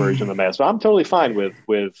ordinary version of the Mass. So I'm totally fine with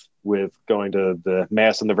going to the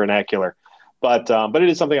Mass in the vernacular. But it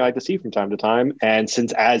is something I like to see from time to time. And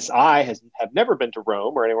as I have never been to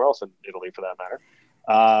Rome or anywhere else in Italy for that matter,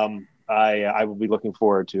 I will be looking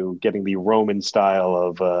forward to getting the Roman style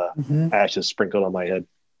of ashes sprinkled on my head.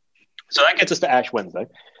 So that gets us to Ash Wednesday.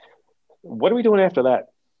 What are we doing after that?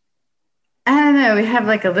 I don't know. We have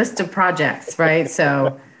like a list of projects, right?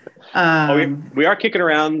 So... we are kicking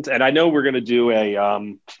around, and I know we're going to do a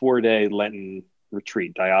 4-day Lenten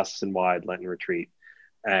retreat, diocesan-wide Lenten retreat,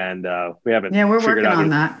 and we haven't. Yeah, we're working on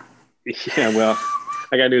that. Yeah, well,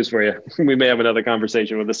 I got news for you. We may have another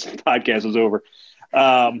conversation when this podcast is over.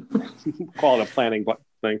 Call it a planning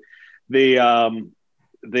thing.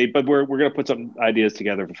 But we're going to put some ideas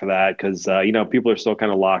together for that because people are still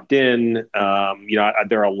kind of locked in. There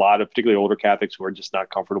are a lot of particularly older Catholics who are just not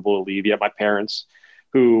comfortable to leave yet. My parents,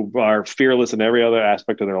 who are fearless in every other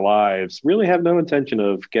aspect of their lives, really have no intention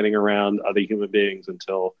of getting around other human beings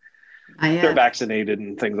until they're vaccinated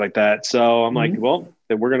and things like that. So I'm like, well,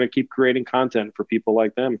 then we're going to keep creating content for people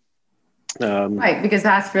like them. Right, because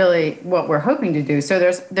that's really what we're hoping to do.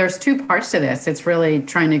 So there's two parts to this. It's really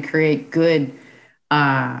trying to create good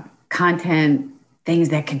content, things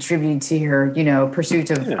that contribute to your,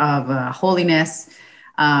 pursuit of holiness.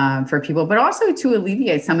 for people, but also to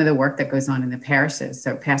alleviate some of the work that goes on in the parishes.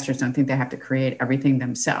 So pastors don't think they have to create everything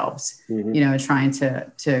themselves, trying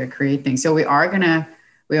to create things. So we are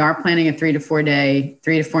planning a 3 to 4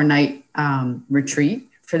 night retreat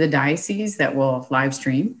for the diocese that will live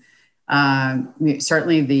stream.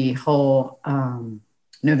 Certainly the whole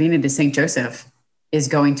Novena to St. Joseph is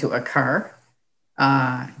going to occur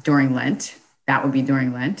during Lent. That would be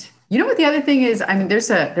during Lent. You know what the other thing is? I mean,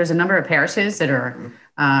 there's a number of parishes that are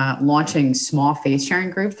launching small faith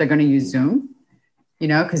sharing groups. They're going to use Zoom,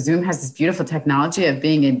 because Zoom has this beautiful technology of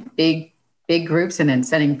being in big groups and then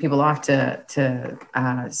sending people off to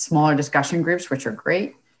smaller discussion groups, which are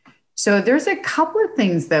great. So there's a couple of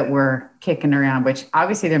things that we're kicking around, which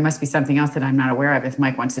obviously there must be something else that I'm not aware of if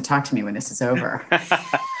Mike wants to talk to me when this is over.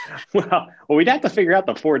 well, we'd have to figure out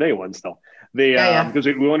the 4-day one still. Because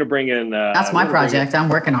we want to bring in. That's my project. I'm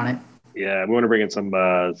working on it. Yeah, we want to bring in some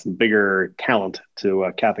bigger talent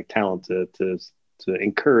Catholic talent to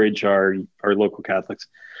encourage our local Catholics.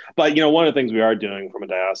 But one of the things we are doing from a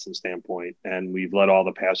diocesan standpoint, and we've let all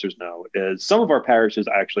the pastors know, is some of our parishes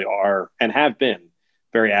actually are and have been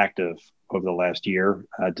very active over the last year,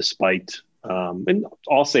 despite and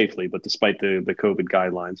all safely, but despite the COVID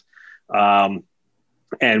guidelines.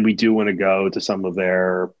 And we do want to go to some of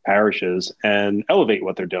their parishes and elevate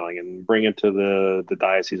what they're doing and bring it to the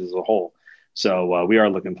diocese as a whole. So we are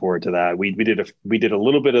looking forward to that. We did a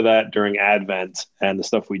little bit of that during Advent, and the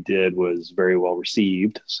stuff we did was very well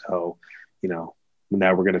received. So, now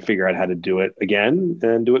we're going to figure out how to do it again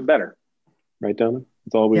and do it better. Right, Donna?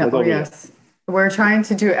 That's all we yes. We're trying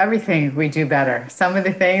to do everything we do better. Some of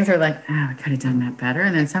the things are like, I could have done that better.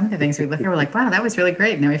 And then some of the things we look at, we're like, wow, that was really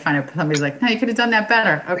great. And then we find out somebody's like, no, you could have done that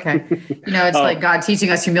better. Okay. It's like God teaching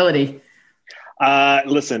us humility.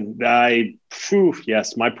 Listen,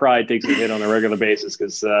 yes, my pride takes a hit on a regular basis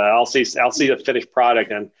because I'll see the finished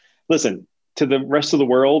product and listen, to the rest of the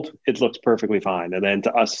world, it looks perfectly fine. And then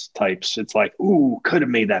to us types, it's like, ooh, could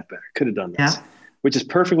have made that better. Could have done this, which is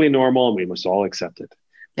perfectly normal. And we must all accept it.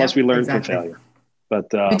 Plus, we learn from failure. But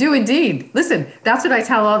we do indeed. Listen, that's what I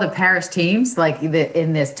tell all the parish teams. Like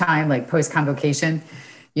in this time, like post convocation,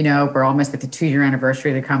 we're almost at the 2-year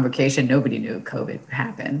anniversary of the convocation. Nobody knew COVID would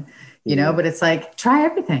happen, But it's like try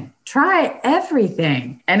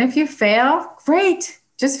everything. And if you fail, great.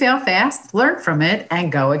 Just fail fast, learn from it,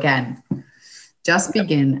 and go again. Just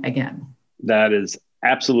begin again. That is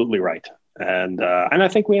absolutely right. And I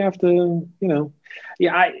think we have to,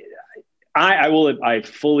 I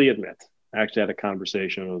fully admit, I actually had a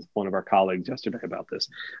conversation with one of our colleagues yesterday about this,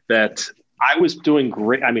 that I was doing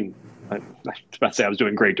great. I mean, I was about to say I was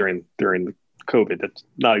doing great during the COVID. That's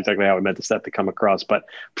not exactly how I meant that to come across, but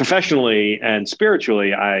professionally and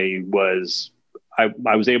spiritually, I was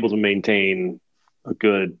able to maintain a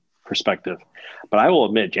good perspective. But I will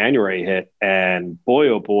admit, January hit, and boy,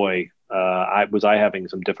 oh boy, I having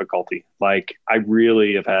some difficulty. Like I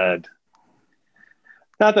really have had.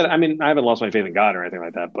 Not that, I haven't lost my faith in God or anything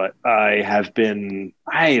like that, but I have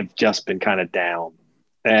just been kind of down.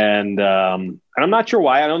 And I'm not sure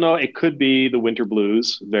why. I don't know. It could be the winter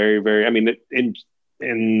blues. Very, very,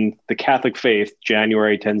 in the Catholic faith,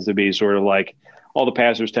 January tends to be sort of like all the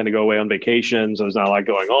pastors tend to go away on vacation. So there's not a lot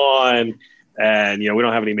going on. And, we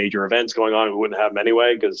don't have any major events going on. We wouldn't have them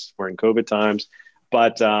anyway because we're in COVID times.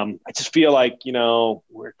 But I just feel like,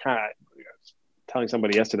 we're kind of, telling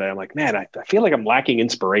somebody yesterday, I'm like, man, I feel like I'm lacking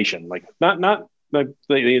inspiration. Like not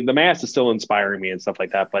the mass is still inspiring me and stuff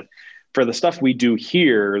like that. But for the stuff we do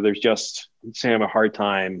here, there's just, I'm having a hard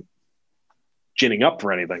time ginning up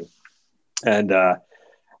for anything. And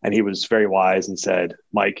he was very wise and said,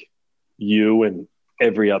 Mike, you and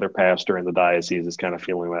every other pastor in the diocese is kind of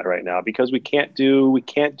feeling that right now because we can't do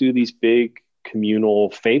these big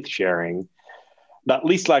communal faith sharing, not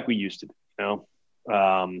least like we used to,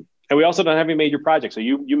 and we also don't have any major projects. So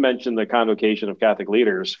you mentioned the Convocation of Catholic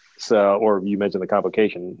Leaders. Or you mentioned the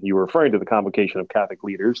Convocation. You were referring to the Convocation of Catholic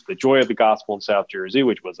Leaders, the Joy of the Gospel in South Jersey,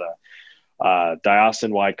 which was a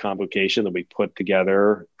diocesan-wide convocation that we put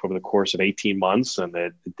together over the course of 18 months, and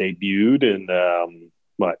it debuted in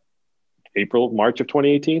March of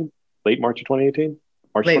 2018, late March of 2018,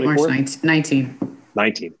 March 24th? March 19.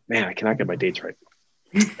 19. Man, I cannot get my dates right.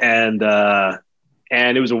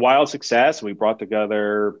 And it was a wild success. We brought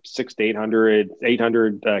together 600 to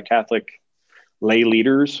 800 Catholic lay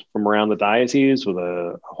leaders from around the diocese with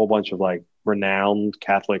a whole bunch of like renowned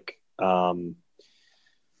Catholic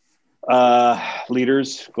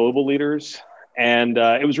leaders, global leaders. And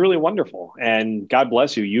it was really wonderful. And God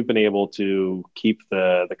bless you. You've been able to keep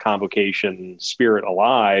the convocation spirit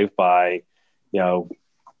alive by,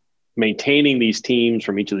 maintaining these teams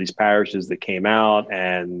from each of these parishes that came out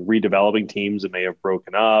and redeveloping teams that may have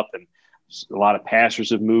broken up. And a lot of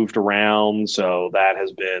pastors have moved around. So that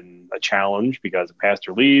has been a challenge because the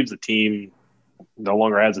pastor leaves, the team no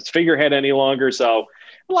longer has its figurehead any longer. So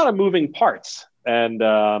a lot of moving parts. And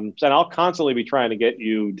I'll constantly be trying to get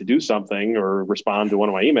you to do something or respond to one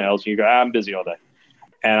of my emails. And you go, I'm busy all day.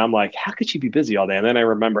 And I'm like, how could she be busy all day? And then I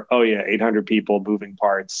remember, 800 people, moving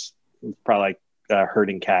parts, probably like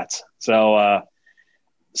herding cats. So,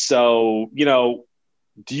 do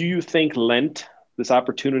you think Lent, this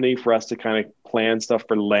opportunity for us to kind of plan stuff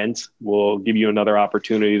for Lent, will give you another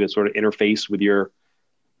opportunity to sort of interface with your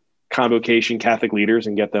convocation Catholic leaders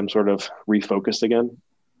and get them sort of refocused again?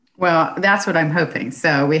 Well, that's what I'm hoping.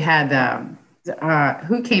 So we had,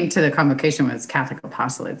 who came to the convocation was Catholic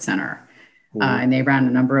Apostolate Center. And they ran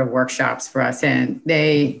a number of workshops for us. And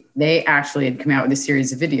they actually had come out with a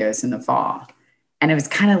series of videos in the fall. And it was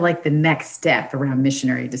kind of like the next step around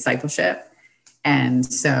missionary discipleship. And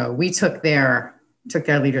so we took their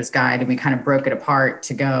leader's guide and we kind of broke it apart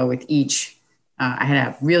to go with each. I had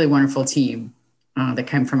a really wonderful team that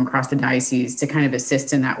came from across the diocese to kind of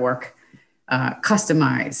assist in that work,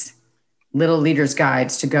 customize little leader's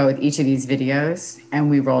guides to go with each of these videos. And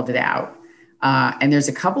we rolled it out. And there's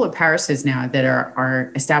a couple of parishes now that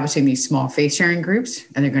are establishing these small faith sharing groups,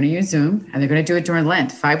 and they're going to use Zoom, and they're going to do it during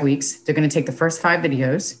Lent, 5 weeks. They're going to take the first 5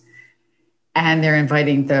 videos, and they're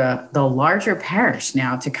inviting the larger parish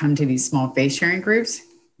now to come to these small faith sharing groups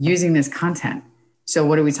using this content. So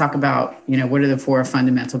what do we talk about? What are the 4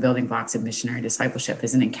 fundamental building blocks of missionary discipleship?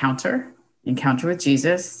 Is an encounter with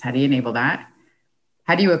Jesus. How do you enable that?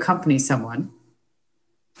 How do you accompany someone,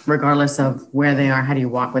 regardless of where they are? How do you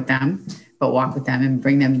walk with them? But walk with them and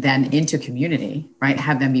bring them then into community, right?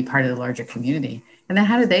 Have them be part of the larger community. And then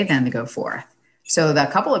how do they then go forth? So the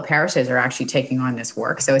couple of parishes are actually taking on this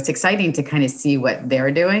work. So it's exciting to kind of see what they're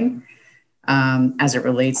doing as it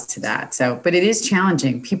relates to that. But it is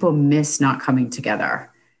challenging. People miss not coming together.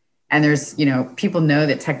 And there's, people know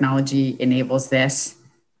that technology enables this,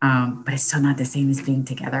 but it's still not the same as being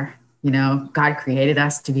together. God created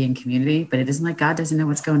us to be in community, but it isn't like God doesn't know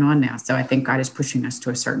what's going on now. So I think God is pushing us to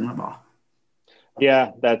a certain level.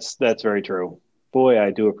 Yeah, that's very true. Boy,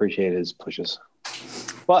 I do appreciate his pushes.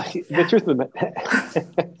 Well, The truth of it,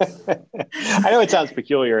 I know it sounds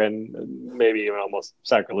peculiar and maybe even almost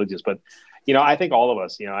sacrilegious, but, I think all of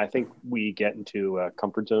us, I think we get into a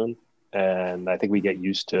comfort zone, and I think we get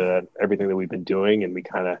used to everything that we've been doing, and we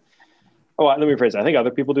kind of, let me rephrase it. I think other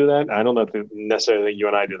people do that. I don't know if necessarily you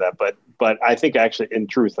and I do that, but I think actually, in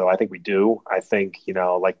truth, though, I think we do. I think,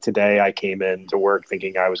 like today I came in to work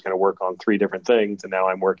thinking I was going to work on 3 different things, and now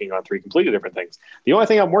I'm working on 3 completely different things. The only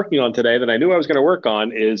thing I'm working on today that I knew I was going to work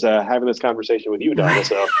on is having this conversation with you, Donna.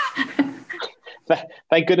 So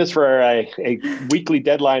thank goodness for a weekly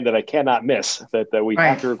deadline that I cannot miss, that we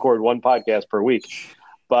have to record 1 podcast per week.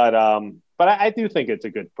 But I do think it's a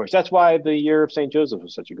good push. That's why the year of St. Joseph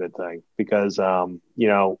was such a good thing, because,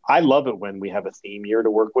 I love it when we have a theme year to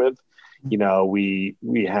work with. We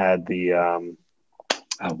had the,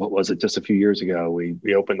 what was it? Just a few years ago,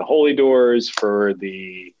 we opened the Holy Doors for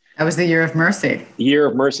that was the Year of Mercy. Year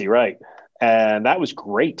of Mercy, right. And that was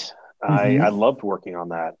great. Mm-hmm. I loved working on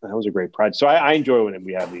that. That was a great project. So I enjoy when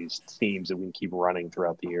we have these themes that we can keep running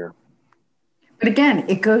throughout the year. But again,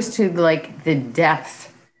 it goes to the depth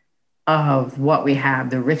of what we have,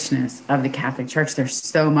 the richness of the Catholic Church. There's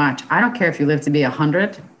so much. I don't care if you live to be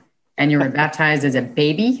 100 and you were baptized as a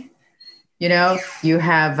baby. You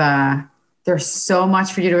have, there's so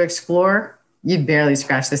much for you to explore. You barely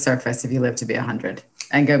scratch the surface if you live to be 100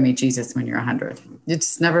 and go meet Jesus when you're 100. You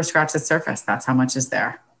just never scratch the surface. That's how much is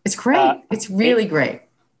there. It's great. It's really great.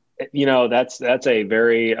 That's a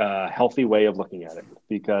very healthy way of looking at it,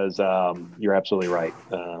 because you're absolutely right.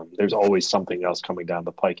 There's always something else coming down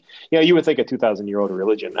the pike. You would think a 2,000-year-old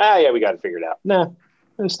religion, we got it figured out. Nah,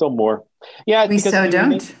 there's still more. Yeah, we so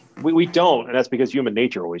don't. We don't, and that's because human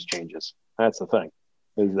nature always changes. That's the thing.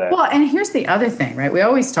 Well, and here's the other thing, right? We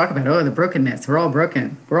always talk about, the brokenness. We're all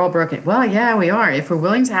broken. Well, yeah, we are. If we're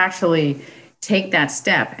willing to actually take that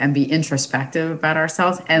step and be introspective about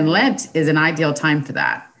ourselves, and Lent is an ideal time for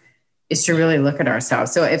that, is to really look at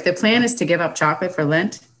ourselves. So if the plan is to give up chocolate for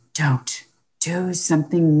Lent, don't. Do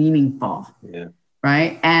something meaningful. Yeah.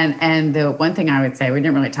 Right? And the one thing I would say, we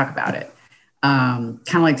didn't really talk about it, kind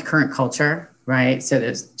of like the current culture, right? So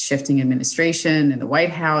there's shifting administration in the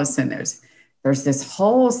White House, and there's this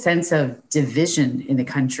whole sense of division in the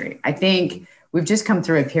country. I think we've just come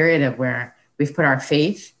through a period of where we've put our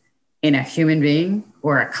faith in a human being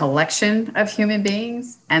or a collection of human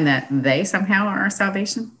beings, and that they somehow are our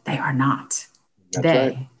salvation. They are not. That's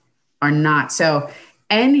right. are not. So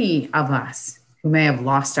any of us who may have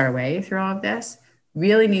lost our way through all of this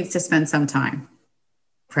really needs to spend some time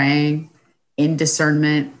praying in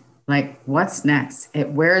discernment. Like, what's next?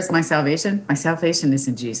 Where is my salvation? My salvation is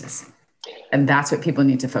in Jesus. And that's what people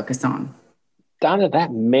need to focus on. Donna,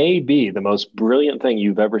 that may be the most brilliant thing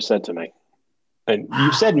you've ever said to me. And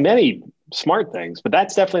you've said many smart things, but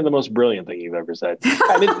that's definitely the most brilliant thing you've ever said.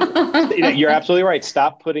 You're absolutely right.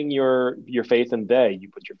 Stop putting your faith in they. You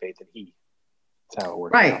put your faith in he. That's how it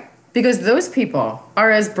works. Right. Because those people are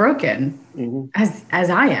as broken as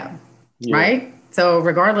I am. Yeah. Right. So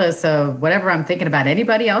regardless of whatever I'm thinking about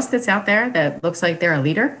anybody else that's out there that looks like they're a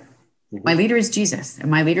leader, my leader is Jesus. And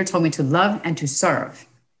my leader told me to love and to serve.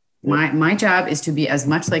 My job is to be as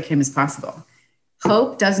much like him as possible.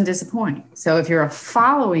 Hope doesn't disappoint. So if you're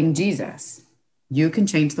following Jesus, you can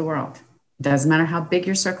change the world. It doesn't matter how big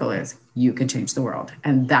your circle is, you can change the world.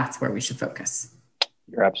 And that's where we should focus.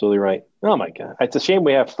 You're absolutely right. Oh my God. It's a shame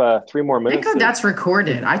we have 3 more minutes. Thank God that's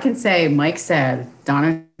recorded. I can say Mike said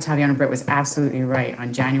Donna Tatiana Britt was absolutely right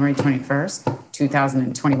on January 21st,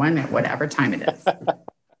 2021, at whatever time it is.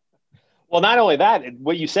 Well, not only that,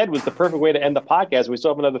 what you said was the perfect way to end the podcast. We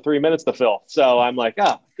still have another 3 minutes to fill. So I'm like,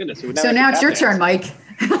 oh, goodness. So now it's your turn, Mike.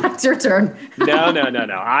 It's your turn. No.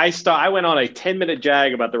 I went on a 10-minute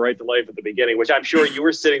jag about the right to life at the beginning, which I'm sure you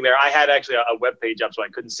were sitting there. I had actually a web page up, so I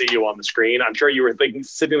couldn't see you on the screen. I'm sure you were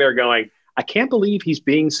sitting there going, I can't believe he's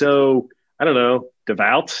being so, I don't know,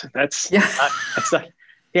 devout. It's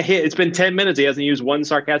been 10 minutes. He hasn't used one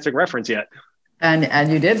sarcastic reference yet. And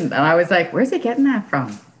you didn't. And I was like, where's he getting that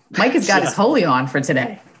from? Mike has got his holy on for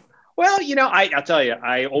today. Well, I'll tell you,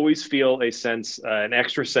 I always feel an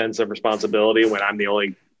extra sense of responsibility when I'm the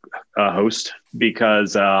only host,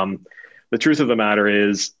 because the truth of the matter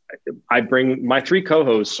is my 3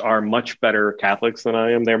 co-hosts are much better Catholics than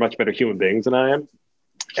I am. They're much better human beings than I am.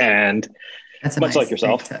 And that's much like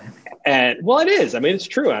yourself. And well, it is. I mean, it's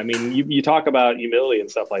true. I mean, you talk about humility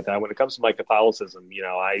and stuff like that. When it comes to my Catholicism,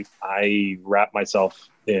 I wrap myself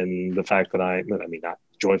in the fact that not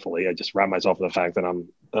joyfully, I just wrap myself in the fact that I'm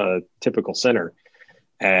a typical sinner,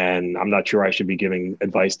 and I'm not sure I should be giving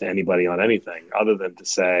advice to anybody on anything other than to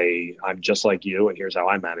say, I'm just like you, and here's how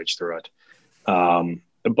I manage through it.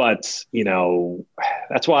 But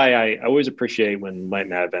that's why I always appreciate when Lent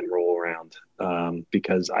and Advent roll around,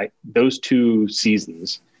 because those 2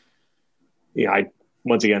 seasons, I,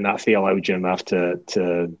 once again, not theologian enough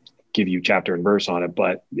to give you chapter and verse on it,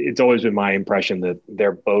 but it's always been my impression that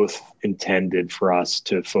they're both intended for us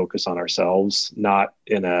to focus on ourselves, not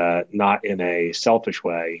in a selfish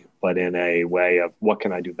way, but in a way of what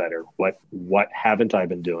can I do better? What haven't I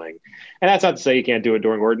been doing? And that's not to say you can't do it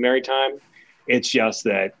during ordinary time. It's just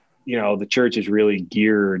that, the church is really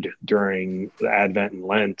geared during the Advent and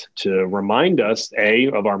Lent to remind us, A,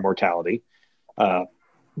 of our mortality,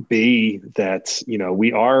 B, that,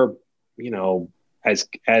 we are,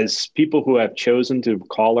 as people who have chosen to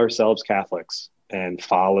call ourselves Catholics and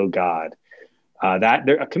follow God,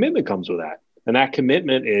 a commitment comes with that. And that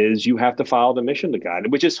commitment is you have to follow the mission to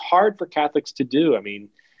God, which is hard for Catholics to do. I mean,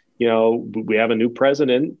 we have a new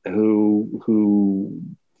president who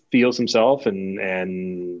feels himself,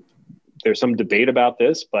 and there's some debate about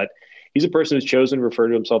this, but he's a person who's chosen to refer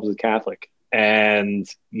to himself as a Catholic. And,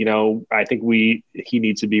 I think he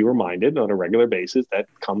needs to be reminded on a regular basis that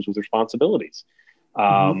comes with responsibilities.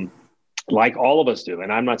 Like all of us do.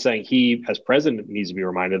 And I'm not saying he as president needs to be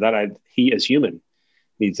reminded that. He as human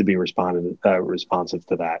needs to be responsive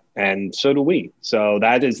to that. And so do we. So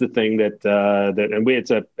that is the thing it's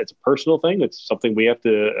a personal thing. It's something we have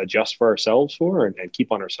to adjust for ourselves for and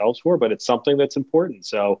keep on ourselves for, but it's something that's important.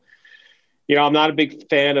 So, I'm not a big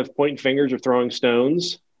fan of pointing fingers or throwing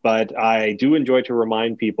stones, but I do enjoy to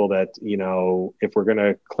remind people that, if we're going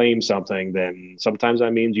to claim something, then sometimes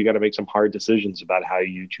that means you got to make some hard decisions about how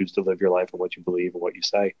you choose to live your life and what you believe and what you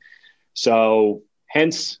say. So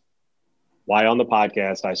hence why on the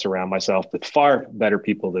podcast, I surround myself with far better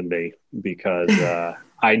people than me, because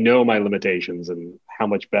I know my limitations and how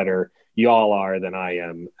much better y'all are than I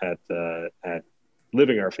am at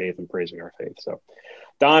living our faith and praising our faith. So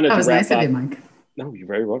Don, that was nice of you, Mike. No, you're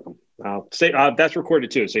very welcome. That's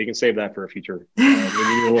recorded too, so you can save that for a future.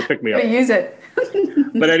 We'll pick me up. Use it.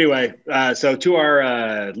 But anyway, so to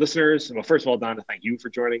our listeners, well, first of all, Donna, thank you for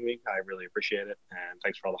joining me. I really appreciate it, and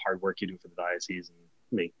thanks for all the hard work you do for the diocese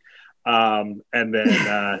and me. And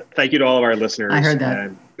then thank you to all of our listeners. I heard that.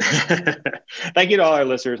 And thank you to all our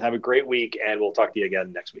listeners. Have a great week, and we'll talk to you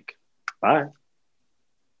again next week. Bye.